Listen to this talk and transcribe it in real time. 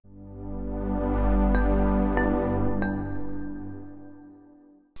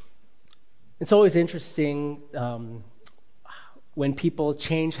It's always interesting when people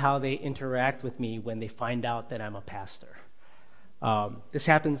change how they interact with me when they find out that I'm a pastor. This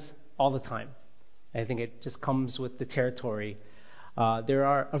happens all the time. I think it just comes with the territory. There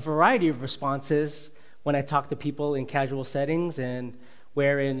are a variety of responses when I talk to people in casual settings, and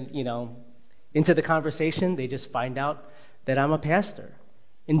wherein, into the conversation, they just find out that I'm a pastor.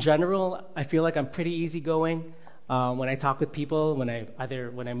 In general, I feel like I'm pretty easygoing when I talk with people, when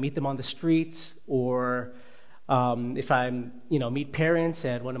I meet them on the street, or if I'm, meet parents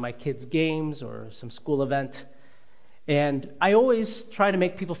at one of my kids' games or some school event. And I always try to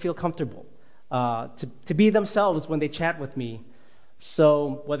make people feel comfortable, to be themselves when they chat with me.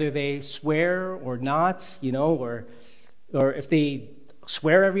 So whether they swear or not, or if they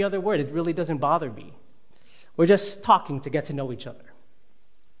swear every other word, it really doesn't bother me. We're just talking to get to know each other.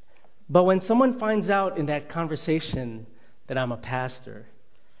 But when someone finds out in that conversation that I'm a pastor,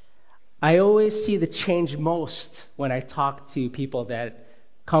 I always see the change most when I talk to people that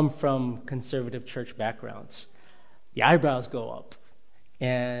come from conservative church backgrounds. The eyebrows go up,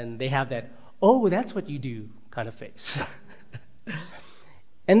 and they have that, "Oh, that's what you do" kind of face.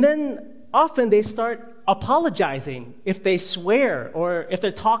 And then often they start apologizing if they swear, or if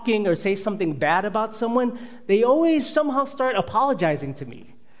they're talking or say something bad about someone, they always somehow start apologizing to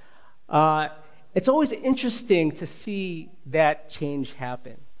me. It's always interesting to see that change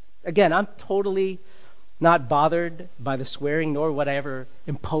happen. Again, I'm totally not bothered by the swearing, nor would I ever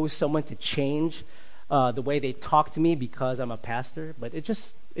impose someone to change the way they talk to me because I'm a pastor, but it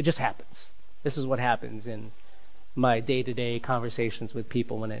just happens. This is what happens in my day-to-day conversations with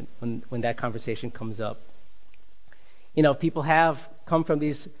people when that conversation comes up. People have come from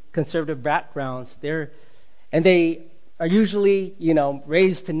these conservative backgrounds, and they are usually,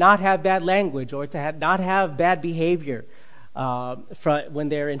 raised to not have bad language or to not have bad behavior when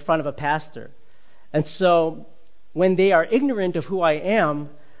they're in front of a pastor. And so when they are ignorant of who I am,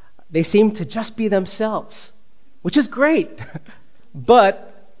 they seem to just be themselves, which is great.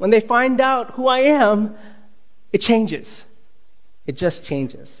 But when they find out who I am, it changes. It just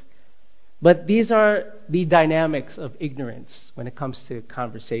changes. But these are the dynamics of ignorance when it comes to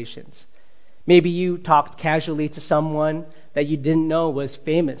conversations. Maybe you talked casually to someone that you didn't know was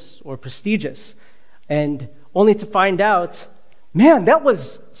famous or prestigious, and only to find out, man, that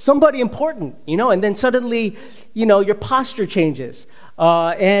was somebody important, and then suddenly, your posture changes,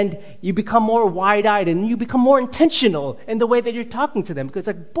 and you become more wide-eyed, and you become more intentional in the way that you're talking to them, because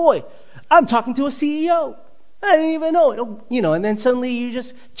boy, I'm talking to a CEO. I didn't even know it, and then suddenly you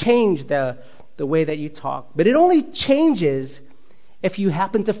just change the way that you talk. But it only changes if you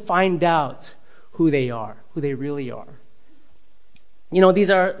happen to find out who they are, who they really are.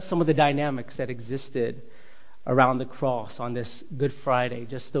 These are some of the dynamics that existed around the cross on this Good Friday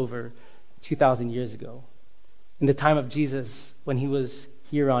just over 2,000 years ago. In the time of Jesus, when he was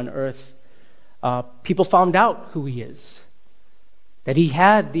here on earth, people found out who he is, that he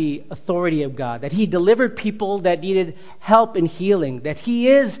had the authority of God, that he delivered people that needed help and healing, that he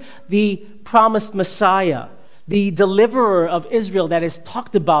is the promised Messiah, the deliverer of Israel that is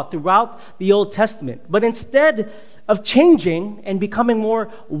talked about throughout the Old Testament. But instead of changing and becoming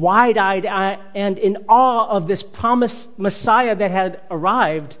more wide-eyed and in awe of this promised Messiah that had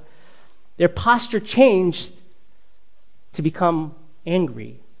arrived, their posture changed to become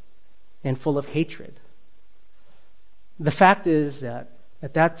angry and full of hatred. The fact is that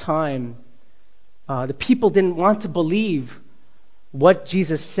at that time, the people didn't want to believe what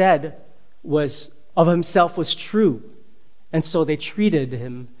Jesus said of himself was true, and so they treated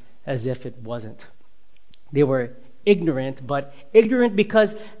him as if it wasn't. They were ignorant, but ignorant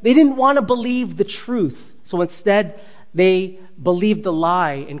because they didn't want to believe the truth. So instead, they believed the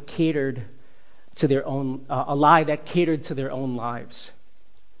lie and catered to their own, a lie that catered to their own lives.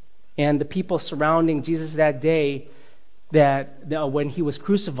 And the people surrounding Jesus that day, when he was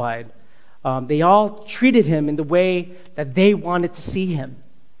crucified, they all treated him in the way that they wanted to see him,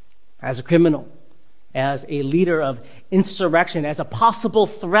 as a criminal, as a leader of insurrection, as a possible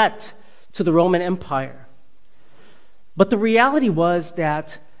threat to the Roman Empire. But the reality was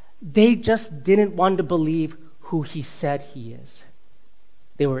that they just didn't want to believe who he said he is.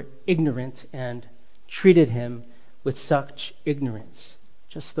 They were ignorant and treated him with such ignorance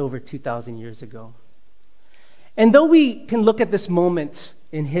just over 2,000 years ago. And though we can look at this moment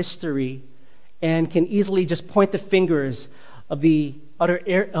in history and can easily just point the fingers of the utter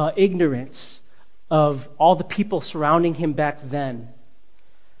ignorance of all the people surrounding him back then,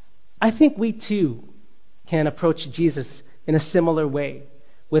 I think we too can approach Jesus in a similar way,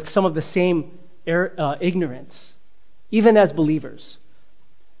 with some of the same ignorance, even as believers.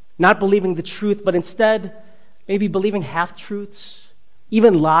 not believing the truth, but instead maybe believing half-truths,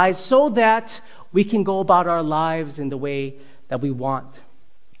 even lies, so that we can go about our lives in the way that we want.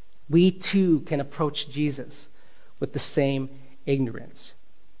 We too can approach Jesus with the same ignorance.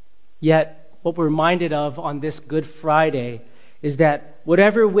 Yet, what we're reminded of on this Good Friday is that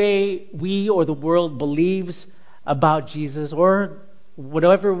whatever way we or the world believes about Jesus, or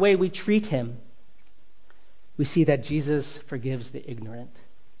whatever way we treat him, we see that Jesus forgives the ignorant.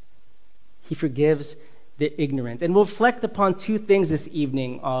 He forgives the ignorant. And we'll reflect upon two things this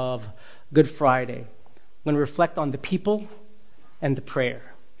evening of Good Friday. We're going to reflect on the people and the prayer.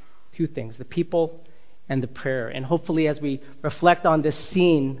 Two things, the people and the prayer. And hopefully as we reflect on this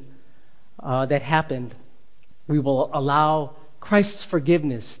scene that happened, we will allow Christ's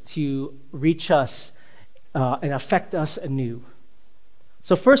forgiveness to reach us and affect us anew.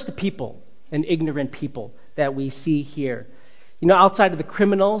 So first, the people, an ignorant people that we see here. You know, outside of the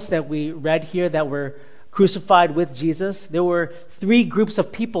criminals that we read here that were crucified with Jesus, there were three groups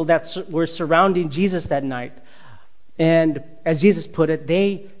of people that were surrounding Jesus that night. And as Jesus put it,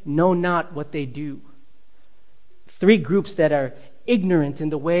 they know not what they do. Three groups that are ignorant in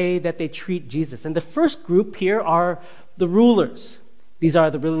the way that they treat Jesus. And the first group here are the rulers. These are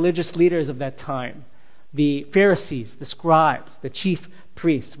the religious leaders of that time. The Pharisees, the scribes, the chief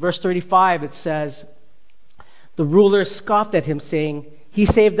priests. Verse 35, it says, the rulers scoffed at him, saying, "He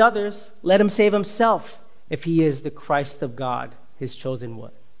saved others, let him save himself, if he is the Christ of God, his chosen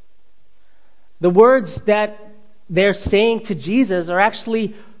one." The words that they're saying to Jesus are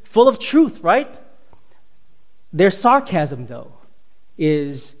actually full of truth, right? Their sarcasm, though,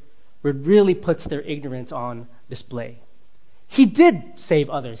 is what really puts their ignorance on display. He did save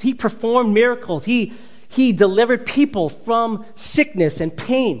others. He performed miracles. He delivered people from sickness and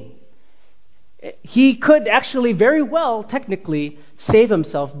pain. He could actually very well, technically, save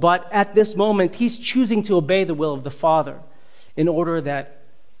himself, but at this moment, he's choosing to obey the will of the Father in order that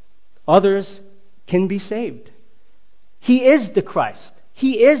others can be saved. He is the Christ.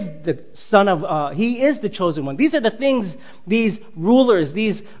 He is the He is the chosen one. These are the things these rulers,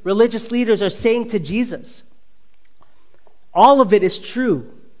 these religious leaders are saying to Jesus. All of it is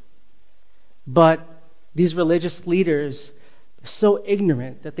true, but these religious leaders are so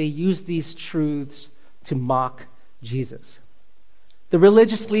ignorant that they use these truths to mock Jesus. The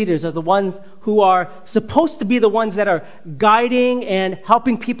religious leaders are the ones who are supposed to be the ones that are guiding and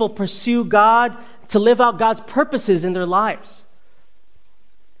helping people pursue God, to live out God's purposes in their lives.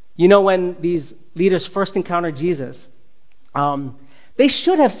 You know, when these leaders first encountered Jesus, they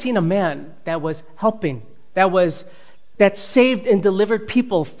should have seen a man that was helping, that saved and delivered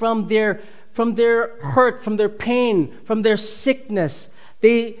people from their hurt, from their pain, from their sickness.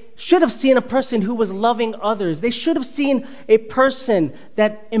 They should have seen a person who was loving others. They should have seen a person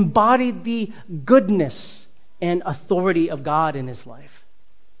that embodied the goodness and authority of God in his life.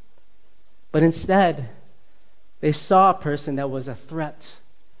 But instead, they saw a person that was a threat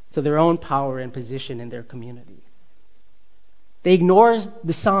to their own power and position in their community. They ignored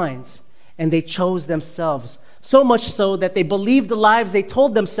the signs and they chose themselves, so much so that they believed the lies they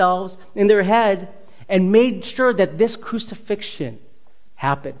told themselves in their head and made sure that this crucifixion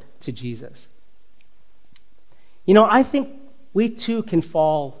happened to Jesus. You know, I think we too can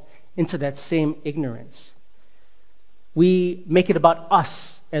fall into that same ignorance. We make it about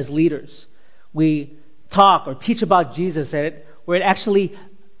us as leaders. We talk or teach about Jesus where it actually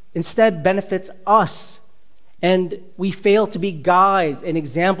instead benefits us. And we fail to be guides and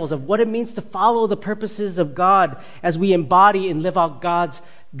examples of what it means to follow the purposes of God as we embody and live out God's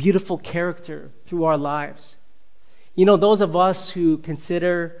beautiful character through our lives. You know, those of us who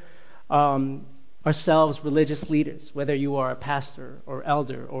consider ourselves religious leaders, whether you are a pastor or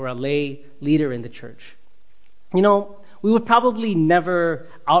elder or a lay leader in the church, you know, we would probably never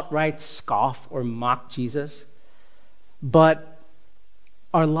outright scoff or mock Jesus, but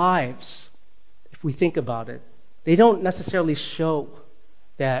our lives, if we think about it, they don't necessarily show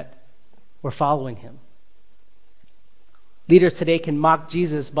that we're following him. Leaders today can mock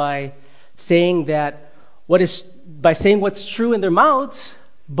Jesus by saying what's true in their mouths,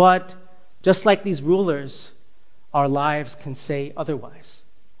 but just like these rulers, our lives can say otherwise.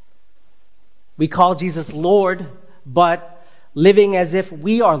 We call Jesus Lord, but living as if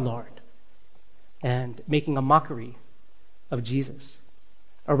we are Lord and making a mockery of Jesus.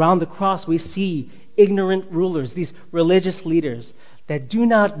 Around the cross, we see ignorant rulers, these religious leaders that do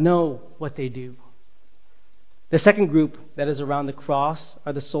not know what they do. The second group that is around the cross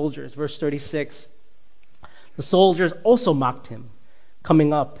are the soldiers. Verse 36, the soldiers also mocked him,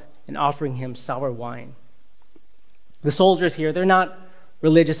 coming up and offering him sour wine. The soldiers here, they're not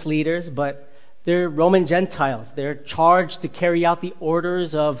religious leaders, but they're Roman Gentiles. They're charged to carry out the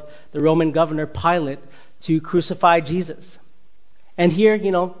orders of the Roman governor Pilate to crucify Jesus. And here,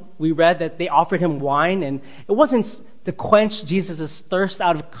 we read that they offered him wine, and it wasn't to quench Jesus' thirst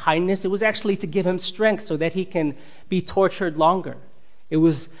out of kindness. It was actually to give him strength so that he can be tortured longer. It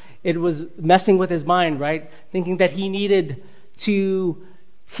was messing with his mind, right? Thinking that he needed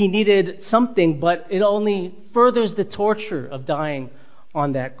something, but it only furthers the torture of dying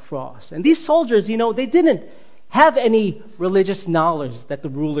on that cross. And these soldiers, they didn't have any religious knowledge that the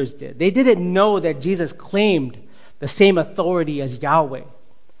rulers did. They didn't know that Jesus claimed the same authority as Yahweh.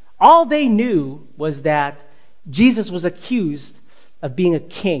 All they knew was that Jesus was accused of being a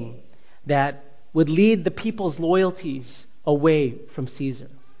king that would lead the people's loyalties away from Caesar.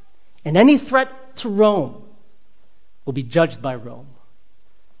 And any threat to Rome will be judged by Rome.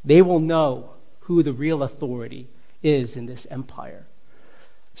 They will know who the real authority is in this empire.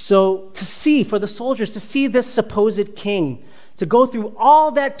 So for the soldiers to see this supposed king, to go through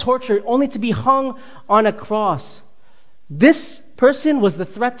all that torture only to be hung on a cross, this person was the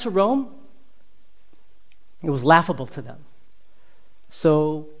threat to Rome. It was laughable to them.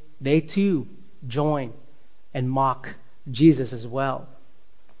 So they too join and mock Jesus as well.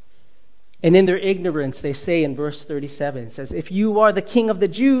 And in their ignorance, they say in verse 37, it says, "If you are the king of the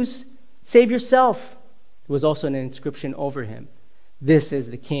Jews, save yourself." There was also an inscription over him. "This is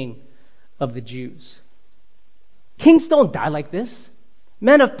the king of the Jews." Kings don't die like this.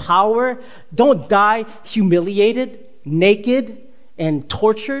 Men of power don't die humiliated, naked, and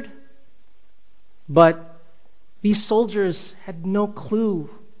tortured. But these soldiers had no clue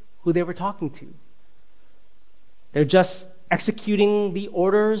who they were talking to. They're just executing the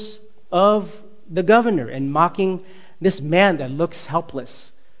orders of the governor and mocking this man that looks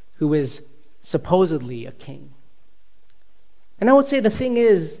helpless, who is supposedly a king. And I would say the thing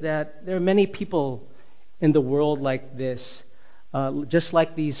is that there are many people in the world like this, just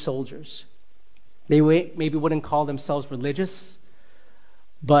like these soldiers. They maybe wouldn't call themselves religious,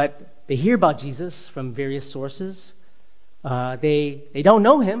 but they hear about Jesus from various sources. They don't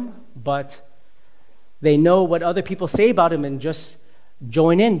know him, but they know what other people say about him and just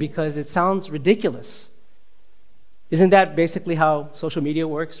join in because it sounds ridiculous. Isn't that basically how social media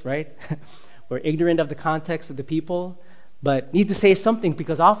works, right? We're ignorant of the context of the people, but need to say something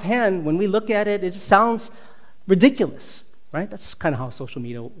because offhand, when we look at it, it sounds ridiculous, right? That's kind of how social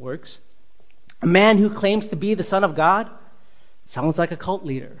media works. A man who claims to be the Son of God sounds like a cult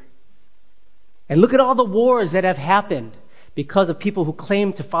leader. And look at all the wars that have happened because of people who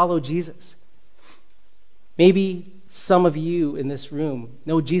claim to follow Jesus. Maybe some of you in this room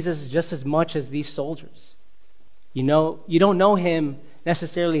know Jesus just as much as these soldiers. You don't know him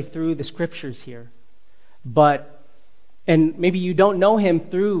necessarily through the scriptures here, and maybe you don't know him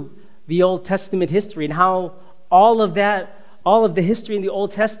through the Old Testament history and how all of the history in the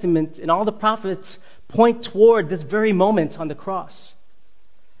Old Testament and all the prophets point toward this very moment on the cross.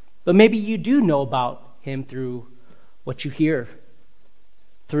 But maybe you do know about him through what you hear,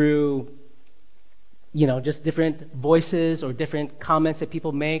 through just different voices or different comments that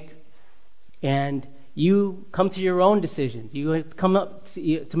people make, and you come to your own decisions. You come up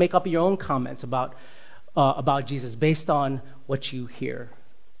to make up your own comments about Jesus based on what you hear.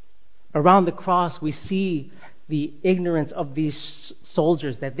 Around the cross, we see the ignorance of these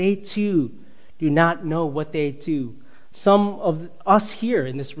soldiers, that they too do not know what they do. Some of us here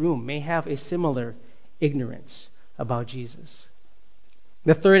in this room may have a similar ignorance about Jesus.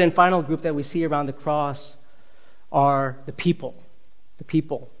 The third and final group that we see around the cross are the people. The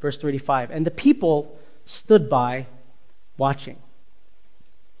people, verse 35. And the people stood by watching.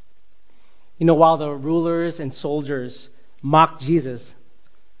 While the rulers and soldiers mocked Jesus,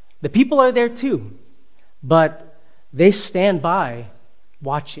 the people are there too, but they stand by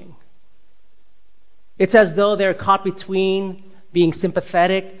watching. It's as though they're caught between being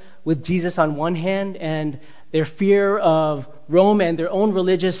sympathetic with Jesus on one hand and their fear of Rome and their own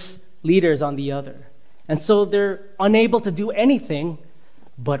religious leaders on the other. And so they're unable to do anything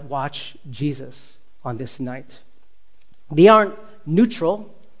but watch Jesus on this night. They aren't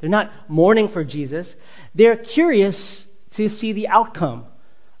neutral. They're not mourning for Jesus. They're curious to see the outcome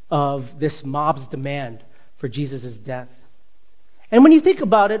of this mob's demand for Jesus' death. And when you think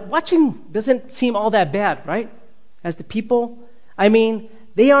about it, watching doesn't seem all that bad, right? As the people,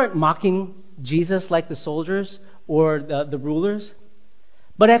 they aren't mocking Jesus like the soldiers or the rulers.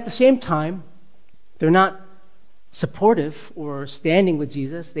 But at the same time, they're not supportive or standing with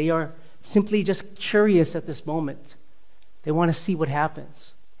Jesus. They are simply just curious at this moment. They want to see what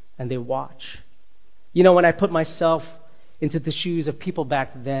happens, and they watch. When I put myself into the shoes of people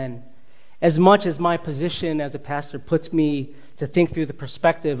back then. As much as my position as a pastor puts me to think through the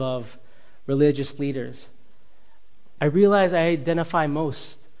perspective of religious leaders, I realize I identify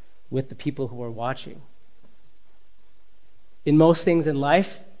most with the people who are watching. In most things in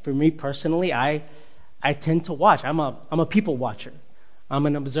life, for me personally, I tend to watch. I'm a people watcher. I'm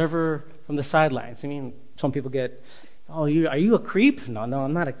an observer from the sidelines. I mean, some people get, are you a creep? No,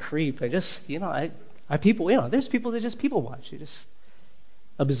 I'm not a creep. I just, I people, there's people that just people watch. They just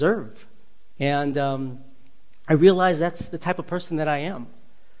observe. And I realize that's the type of person that I am.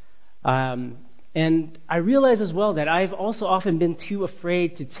 And I realize as well that I've also often been too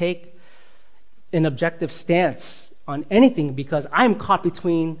afraid to take an objective stance on anything because I'm caught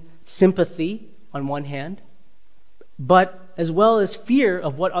between sympathy on one hand, but as well as fear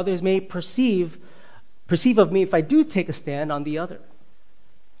of what others may perceive of me if I do take a stand on the other.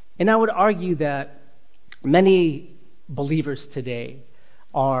 And I would argue that many believers today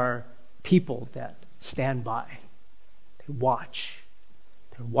are people that stand by. They watch.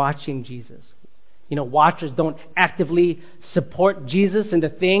 They're watching Jesus. Watchers don't actively support Jesus in the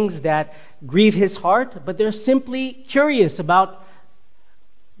things that grieve his heart, but they're simply curious about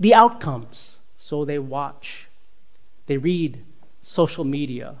the outcomes. So they watch. They read social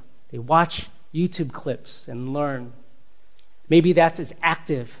media. They watch YouTube clips and learn. Maybe that's as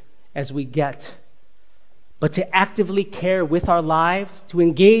active as we get. But to actively care with our lives, to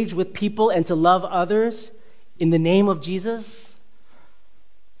engage with people and to love others in the name of Jesus,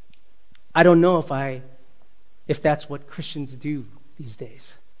 I don't know if that's what Christians do these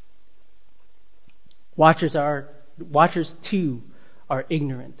days. Watchers too are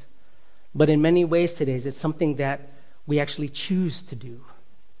ignorant. But in many ways today, it's something that we actually choose to do.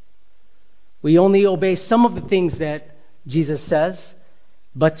 We only obey some of the things that Jesus says,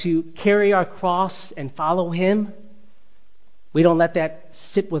 but to carry our cross and follow him, we don't let that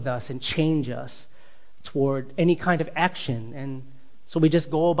sit with us and change us toward any kind of action. And so we just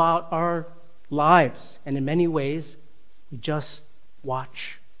go about our lives, and in many ways, we just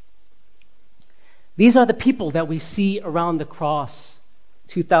watch. These are the people that we see around the cross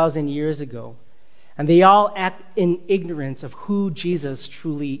 2,000 years ago, and they all act in ignorance of who Jesus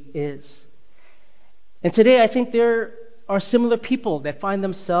truly is. And today, I think there are similar people that find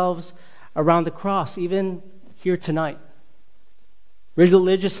themselves around the cross, even here tonight.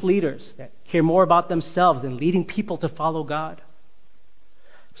 Religious leaders that care more about themselves than leading people to follow God.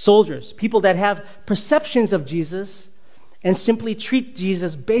 Soldiers, people that have perceptions of Jesus and simply treat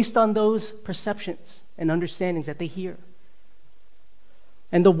Jesus based on those perceptions and understandings that they hear.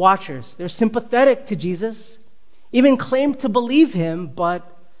 And the watchers, they're sympathetic to Jesus, even claim to believe him,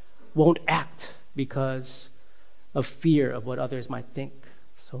 but won't act because of fear of what others might think.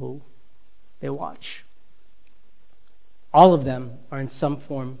 So they watch. All of them are in some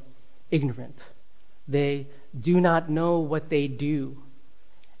form ignorant. They do not know what they do.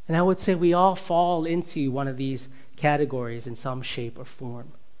 And I would say we all fall into one of these categories in some shape or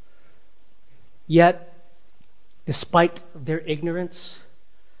form. Yet, despite their ignorance,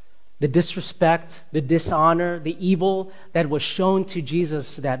 the disrespect, the dishonor, the evil that was shown to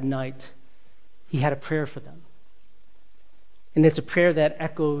Jesus that night, he had a prayer for them. And it's a prayer that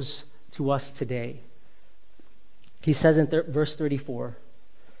echoes to us today. He says in verse 34,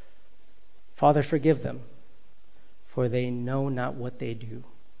 "Father, forgive them, for they know not what they do."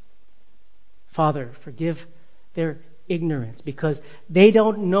 Father, forgive their ignorance because they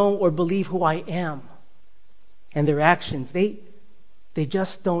don't know or believe who I am. And their actions, they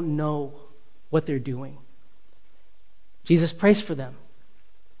just don't know what they're doing. Jesus prays for them.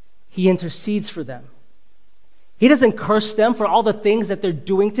 He intercedes for them. He doesn't curse them for all the things that they're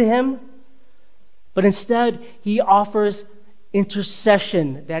doing to him, but instead he offers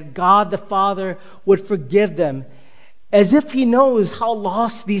intercession that God the Father would forgive them, as if he knows how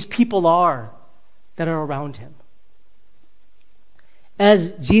lost these people are that are around him.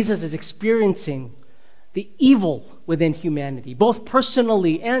 As Jesus is experiencing the evil within humanity, both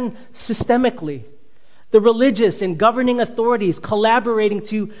personally and systemically, the religious and governing authorities collaborating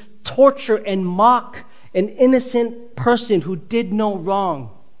to torture and mock an innocent person who did no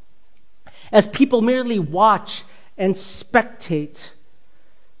wrong. As people merely watch and spectate,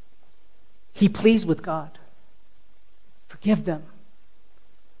 he pleads with God. Forgive them.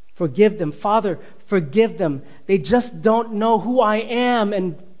 Forgive them. Father, forgive them. They just don't know who I am,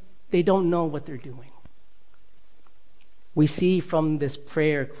 and they don't know what they're doing. We see from this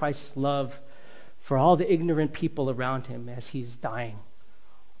prayer Christ's love for all the ignorant people around him as he's dying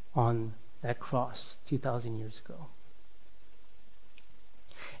on that cross 2,000 years ago.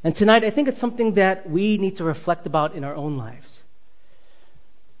 And tonight, I think it's something that we need to reflect about in our own lives.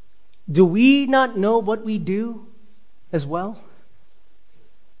 Do we not know what we do as well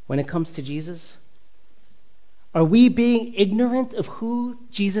when it comes to Jesus? Are we being ignorant of who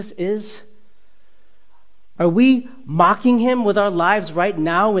Jesus is? Are we mocking him with our lives right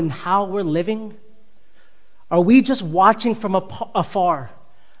now and how we're living? Are we just watching from afar,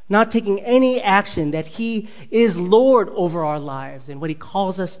 not taking any action that he is Lord over our lives and what he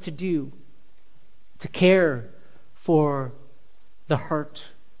calls us to do, to care for the hurt,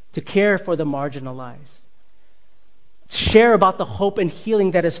 to care for the marginalized, to share about the hope and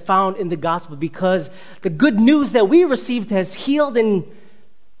healing that is found in the gospel, because the good news that we received has healed and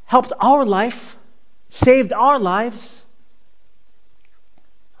helped our life, saved our lives.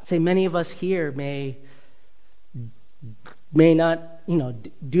 I'd say many of us here may not,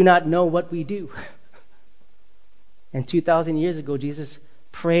 do not know what we do. And 2,000 years ago, Jesus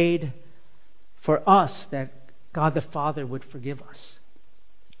prayed for us that God the Father would forgive us.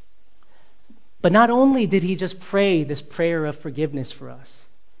 But not only did he just pray this prayer of forgiveness for us,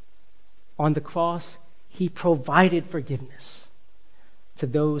 on the cross, he provided forgiveness to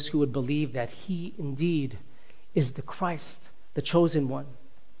those who would believe that he indeed is the Christ, the chosen one,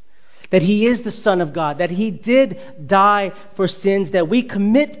 that he is the Son of God, that he did die for sins that we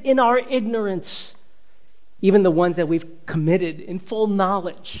commit in our ignorance, even the ones that we've committed in full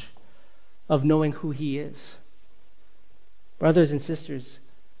knowledge of knowing who he is. Brothers and sisters,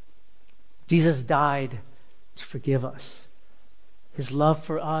 Jesus died to forgive us. His love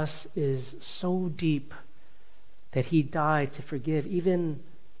for us is so deep that he died to forgive, even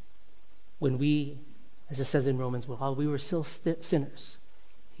when we, as it says in Romans, while we were still sinners,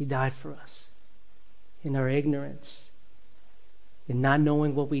 he died for us. In our ignorance, in not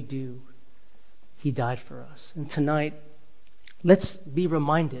knowing what we do, he died for us. And tonight, let's be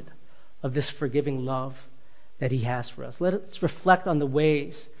reminded of this forgiving love that he has for us. Let's reflect on the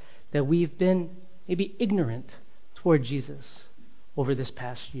ways that we've been maybe ignorant toward Jesus over this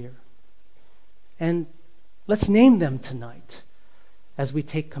past year. And let's name them tonight as we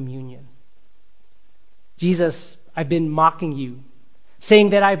take communion. Jesus, I've been mocking you, saying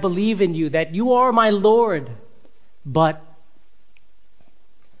that I believe in you, that you are my Lord, but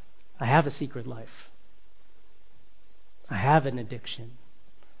I have a secret life. I have an addiction.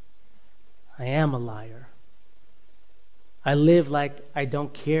 I am a liar. I live like I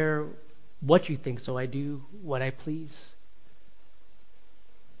don't care what you think, so I do what I please.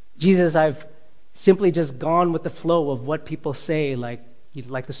 Jesus, I've simply just gone with the flow of what people say, like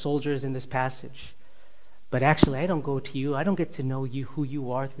the soldiers in this passage. But actually, I don't go to you. I don't get to know you, who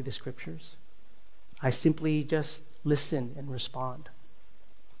you are through the scriptures. I simply just listen and respond.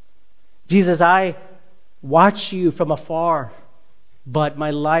 Jesus, I watch you from afar, but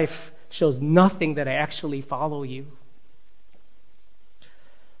my life shows nothing that I actually follow you.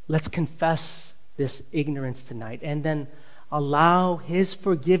 Let's confess this ignorance tonight and then allow his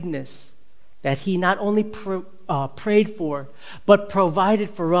forgiveness that he not only prayed for, but provided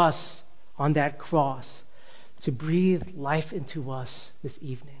for us on that cross to breathe life into us this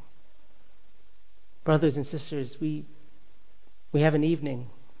evening. Brothers and sisters, we have an evening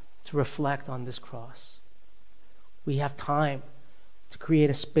to reflect on this cross. We have time to create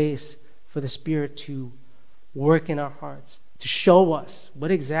a space for the Spirit to work in our hearts, to show us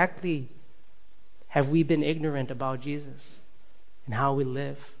what exactly have we been ignorant about Jesus and how we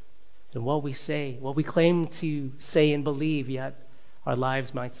live and what we say, what we claim to say and believe, yet our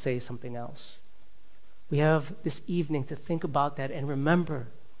lives might say something else. We have this evening to think about that and remember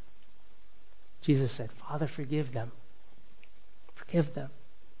Jesus said, Father, forgive them. Forgive them.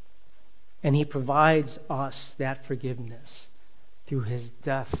 And he provides us that forgiveness through his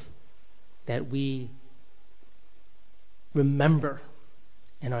death that we remember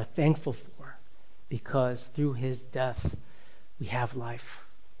and are thankful for, because through his death we have life.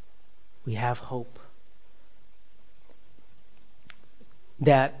 We have hope.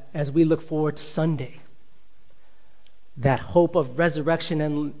 That as we look forward to Sunday, that hope of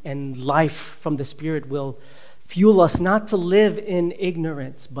resurrection and life from the Spirit will fuel us not to live in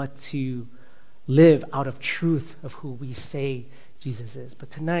ignorance, but to live out of truth of who we say Jesus is.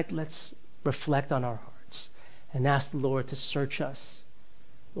 But tonight, let's reflect on our hearts and ask the Lord to search us.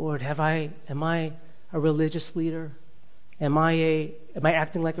 Lord, am I a religious leader? Am I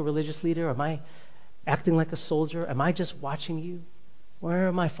acting like a religious leader? Am I acting like a soldier? Am I just watching you? Where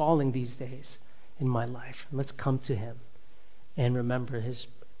am I falling these days in my life? And let's come to him and remember his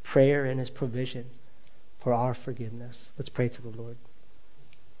prayer and his provision for our forgiveness. Let's pray to the Lord.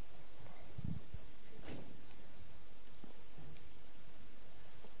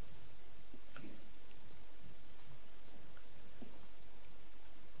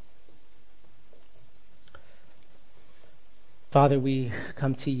 Father, we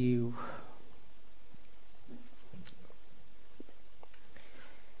come to you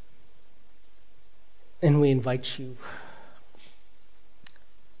and we invite you.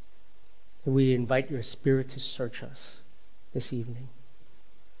 We invite your Spirit to search us this evening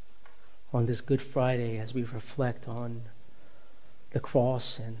on this Good Friday as we reflect on the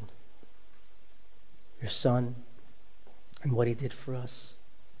cross and your Son and what he did for us.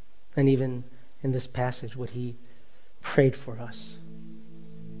 And even in this passage, what he prayed for us.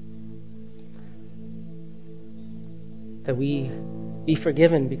 That we be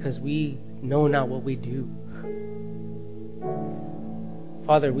forgiven because we know not what we do.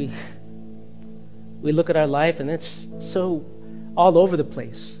 Father, we look at our life and it's so all over the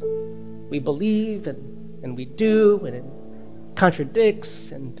place. We believe and we do and it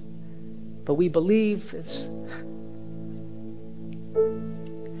contradicts, but we believe.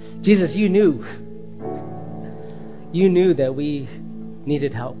 Jesus, you knew that we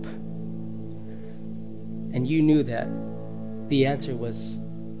needed help. And you knew that the answer was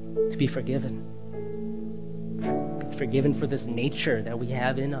to be forgiven. Be forgiven for this nature that we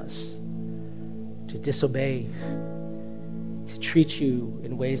have in us, to disobey, to treat you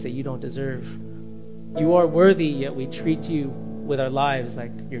in ways that you don't deserve. You are worthy, yet we treat you with our lives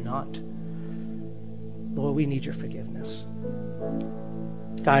like you're not. Lord, we need your forgiveness.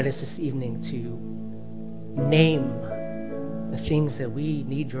 Guide us this evening to name the things that we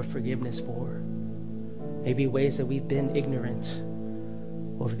need your forgiveness for. Maybe ways that we've been ignorant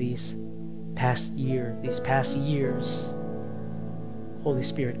over these past years. Holy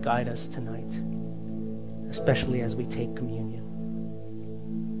Spirit, guide us tonight, especially as we take communion.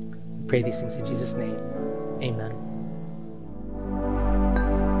 We pray these things in Jesus' name. Amen.